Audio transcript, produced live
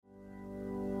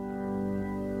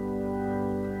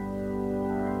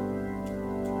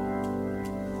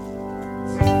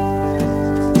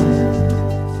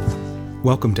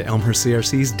Welcome to Elmhurst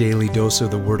CRC's Daily Dose of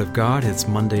the Word of God. It's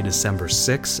Monday, December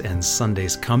 6th, and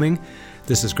Sunday's coming.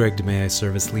 This is Greg DeMay. I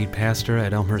serve as lead pastor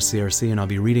at Elmhurst CRC, and I'll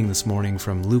be reading this morning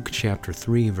from Luke chapter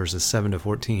 3, verses 7 to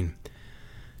 14.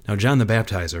 Now John the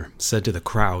Baptizer said to the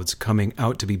crowds coming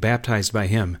out to be baptized by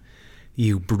him,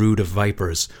 "You brood of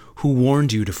vipers, who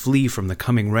warned you to flee from the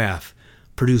coming wrath?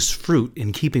 Produce fruit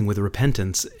in keeping with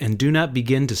repentance, and do not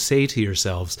begin to say to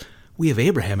yourselves, 'We have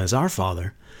Abraham as our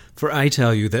father.' For I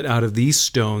tell you that out of these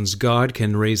stones God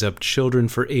can raise up children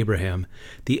for Abraham.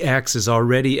 The axe is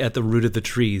already at the root of the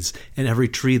trees, and every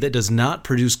tree that does not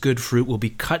produce good fruit will be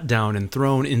cut down and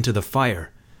thrown into the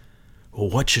fire." "Well,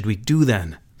 what should we do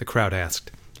then?" the crowd asked.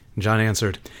 John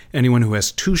answered, "Anyone who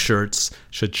has 2 shirts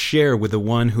should share with the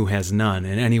one who has none,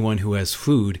 and anyone who has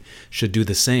food should do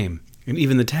the same." And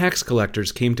even the tax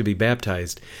collectors came to be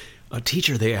baptized.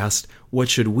 "Teacher," they asked, "what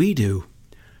should we do?"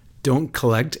 "Don't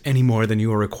collect any more than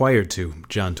you are required to,"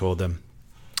 John told them.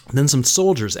 Then some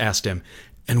soldiers asked him,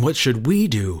 "And what should we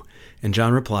do?" And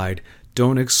John replied,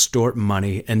 "Don't extort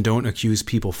money and don't accuse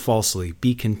people falsely.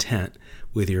 Be content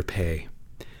with your pay."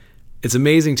 It's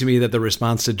amazing to me that the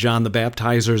response to John the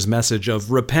Baptizer's message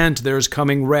of "Repent, there is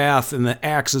coming wrath, and the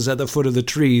axe is at the foot of the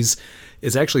trees"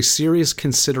 is actually serious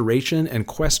consideration and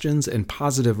questions and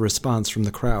positive response from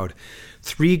the crowd.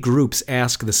 3 groups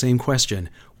ask the same question: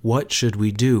 what should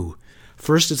we do?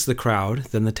 First it's the crowd,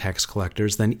 then the tax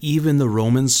collectors, then even the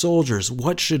Roman soldiers.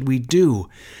 What should we do?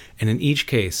 And in each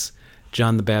case,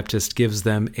 John the Baptist gives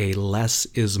them a less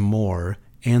is more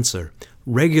answer.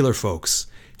 Regular folks,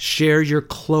 share your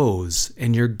clothes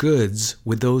and your goods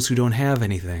with those who don't have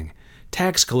anything.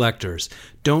 Tax collectors,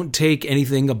 don't take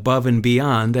anything above and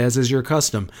beyond as is your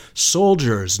custom.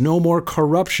 Soldiers, no more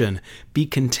corruption. Be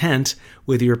content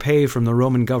with your pay from the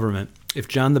Roman government. If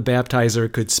John the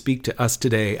Baptizer could speak to us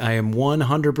today, I am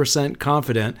 100%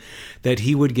 confident that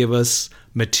he would give us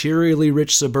materially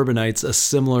rich suburbanites a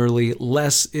similarly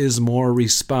less is more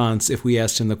response if we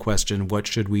asked him the question, what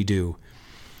should we do?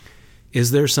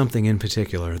 Is there something in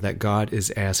particular that God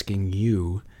is asking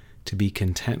you to be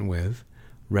content with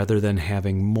rather than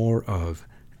having more of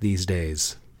these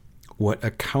days? What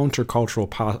a countercultural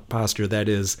posture that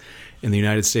is in the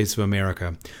United States of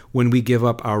America. When we give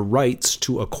up our rights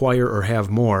to acquire or have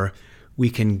more,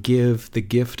 we can give the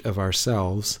gift of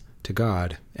ourselves to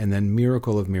God. And then,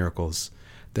 miracle of miracles,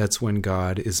 that's when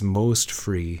God is most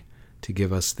free to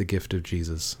give us the gift of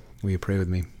Jesus. Will you pray with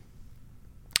me?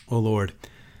 Oh Lord,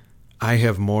 I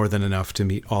have more than enough to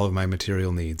meet all of my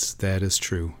material needs. That is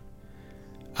true.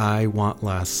 I want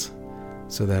less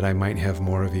so that I might have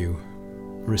more of you.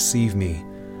 Receive me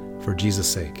for Jesus'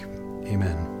 sake.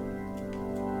 Amen.